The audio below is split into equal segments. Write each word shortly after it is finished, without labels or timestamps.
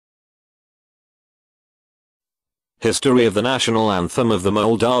History of the National Anthem of the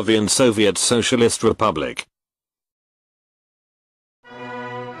Moldavian Soviet Socialist Republic.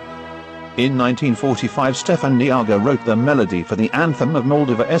 In 1945, Ștefan Neaga wrote the melody for the Anthem of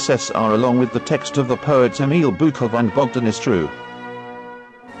Moldova SSR along with the text of the poets Emil Bucov and Bogdan Istru.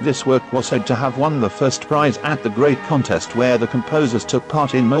 This work was said to have won the first prize at the great contest where the composers took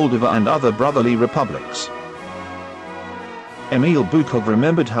part in Moldova and other brotherly republics. Emil Bucov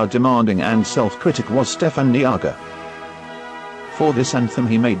remembered how demanding and self-critic was Ștefan Neaga. For this anthem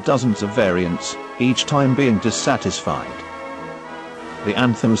he made dozens of variants, each time being dissatisfied. The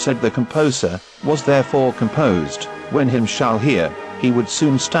anthem, said the composer, was therefore composed, when him shall hear, he would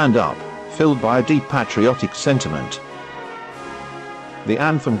soon stand up, filled by a deep patriotic sentiment. The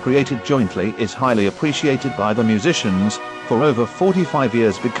anthem, created jointly, is highly appreciated by the musicians, for over 45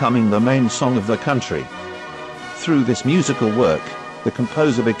 years becoming the main song of the country. Through this musical work, the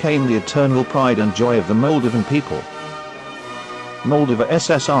composer became the eternal pride and joy of the Moldovan people. Moldova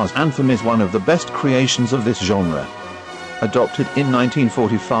SSR's anthem is one of the best creations of this genre. Adopted in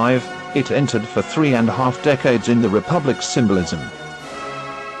 1945, it entered for 3.5 decades in the Republic's symbolism.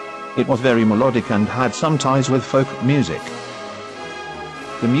 It was very melodic and had some ties with folk music.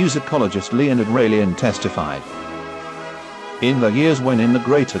 The musicologist Leonid Raelian testified. In the years when in the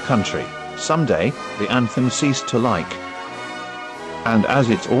greater country, someday, the anthem ceased to like. And as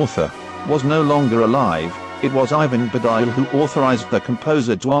its author was no longer alive, it was Ivan Badil who authorized the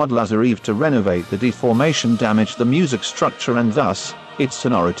composer Eduard Lazarev to renovate the deformation damaged the music structure and thus, its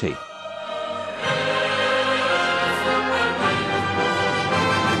sonority.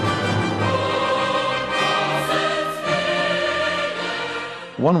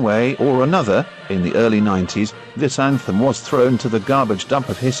 One way or another, in the early 90s, this anthem was thrown to the garbage dump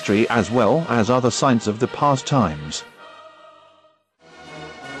of history as well as other signs of the past times.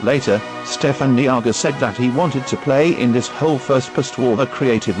 Later, Ștefan Neaga said that he wanted to play in this whole first post-war the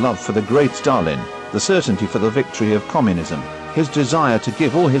creative love for the great Stalin, the certainty for the victory of communism, his desire to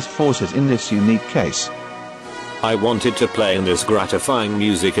give all his forces in this unique case. I wanted to play in this gratifying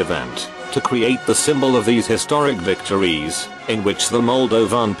music event, to create the symbol of these historic victories, in which the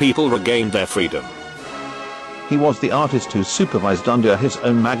Moldovan people regained their freedom. He was the artist who supervised under his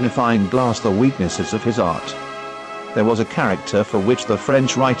own magnifying glass the weaknesses of his art. There was a character for which the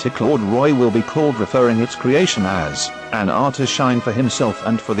French writer Claude Roy will be called, referring its creation as an artist shine for himself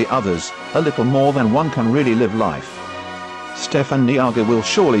and for the others, a little more than one can really live life. Ștefan Neaga will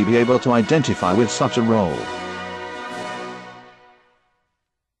surely be able to identify with such a role.